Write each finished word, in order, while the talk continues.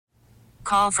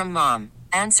call from mom.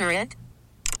 Answer it.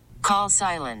 Call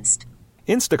silenced.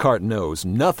 Instacart knows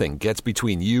nothing gets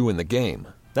between you and the game.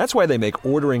 That's why they make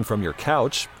ordering from your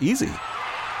couch easy.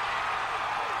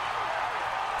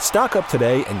 Stock up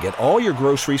today and get all your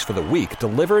groceries for the week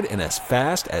delivered in as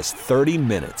fast as 30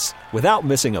 minutes without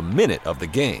missing a minute of the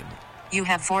game. You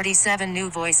have 47 new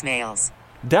voicemails.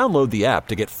 Download the app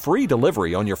to get free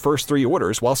delivery on your first 3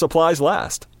 orders while supplies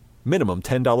last. Minimum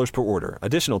 $10 per order.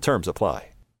 Additional terms apply.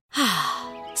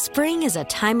 Spring is a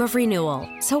time of renewal,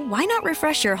 so why not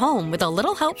refresh your home with a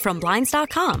little help from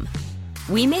Blinds.com?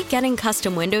 We make getting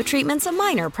custom window treatments a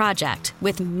minor project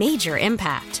with major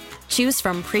impact. Choose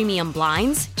from premium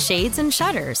blinds, shades, and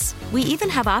shutters. We even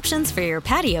have options for your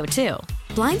patio, too.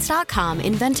 Blinds.com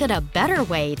invented a better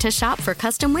way to shop for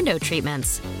custom window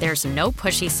treatments. There's no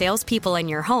pushy salespeople in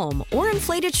your home or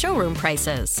inflated showroom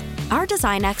prices. Our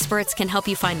design experts can help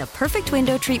you find the perfect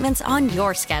window treatments on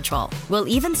your schedule. We'll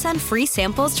even send free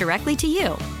samples directly to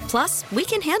you. Plus, we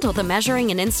can handle the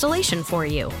measuring and installation for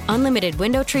you. Unlimited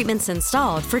window treatments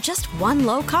installed for just one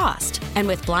low cost. And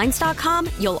with Blinds.com,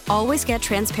 you'll always get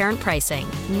transparent pricing.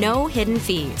 No hidden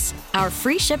fees. Our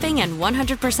free shipping and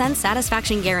 100%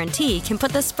 satisfaction guarantee can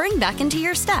put the spring back into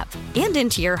your step and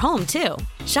into your home, too.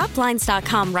 Shop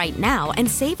Blinds.com right now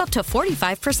and save up to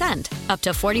 45%. Up to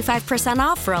 45%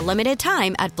 off for a limited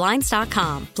time at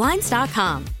Blinds.com.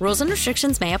 Blinds.com. Rules and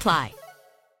restrictions may apply.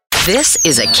 This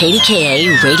is a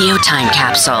KDKA radio time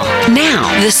capsule.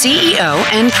 Now, the CEO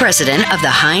and president of the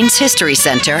Heinz History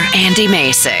Center, Andy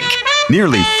Masek.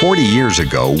 Nearly 40 years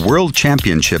ago, World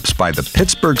Championships by the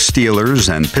Pittsburgh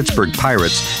Steelers and Pittsburgh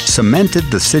Pirates cemented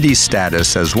the city's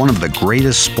status as one of the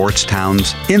greatest sports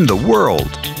towns in the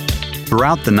world.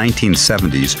 Throughout the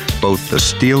 1970s, both the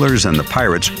Steelers and the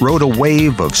Pirates rode a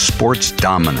wave of sports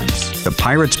dominance. The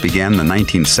Pirates began the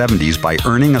 1970s by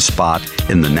earning a spot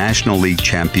in the National League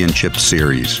Championship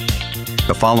Series.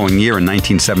 The following year, in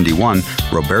 1971,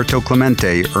 Roberto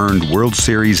Clemente earned World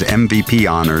Series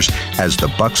MVP honors as the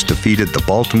Bucs defeated the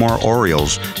Baltimore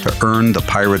Orioles to earn the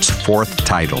Pirates' 4th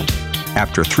title.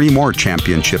 After 3 more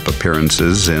championship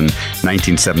appearances in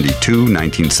 1972,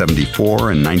 1974,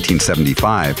 and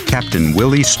 1975, Captain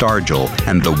Willie Stargell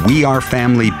and the We Are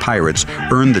Family Pirates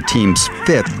earned the team's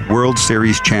 5th World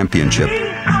Series championship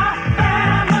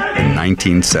in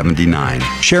 1979.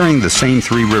 Sharing the same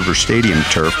Three River Stadium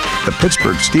turf, the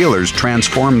Pittsburgh Steelers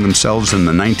transformed themselves in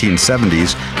the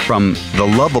 1970s from the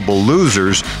lovable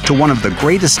losers to one of the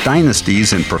greatest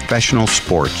dynasties in professional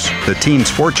sports. The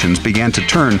team's fortunes began to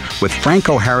turn with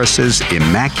Franco Harris's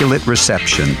immaculate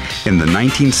reception in the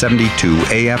 1972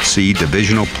 AFC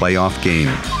Divisional Playoff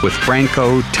game. With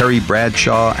Franco, Terry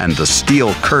Bradshaw, and the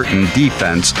Steel Curtain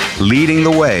defense leading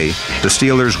the way, the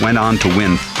Steelers went on to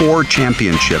win 4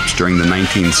 championships during the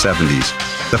 1970s.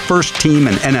 The first team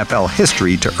in NFL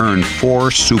history to earn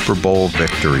 4 Super Bowl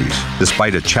victories.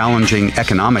 Despite a challenging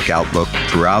economic outlook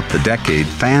throughout the decade,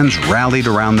 fans rallied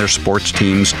around their sports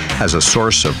teams as a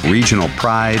source of regional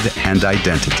pride and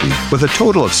identity. With a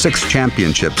total of 6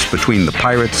 championships between the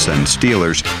Pirates and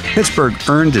Steelers, Pittsburgh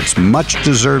earned its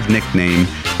much-deserved nickname,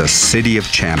 the City of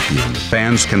Champions.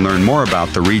 Fans can learn more about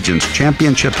the region's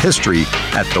championship history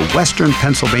at the Western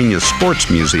Pennsylvania Sports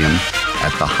Museum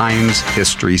at the Heinz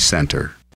History Center.